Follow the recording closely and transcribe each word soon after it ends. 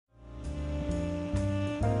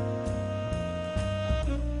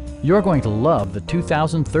You're going to love the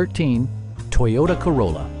 2013 Toyota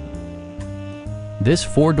Corolla. This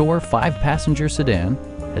four-door, five-passenger sedan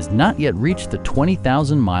has not yet reached the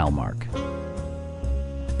 20,000-mile mark.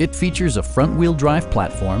 It features a front-wheel drive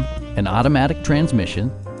platform, an automatic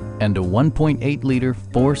transmission, and a 1.8-liter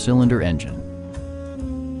four-cylinder engine.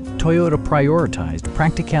 Toyota prioritized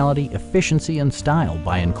practicality, efficiency, and style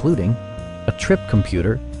by including a trip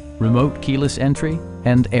computer, remote keyless entry,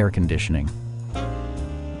 and air conditioning.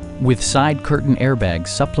 With side curtain airbags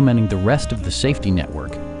supplementing the rest of the safety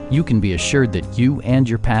network, you can be assured that you and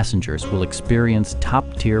your passengers will experience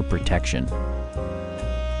top-tier protection.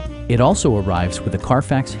 It also arrives with a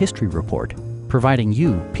Carfax history report, providing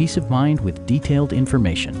you peace of mind with detailed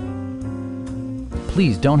information.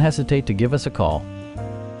 Please don't hesitate to give us a call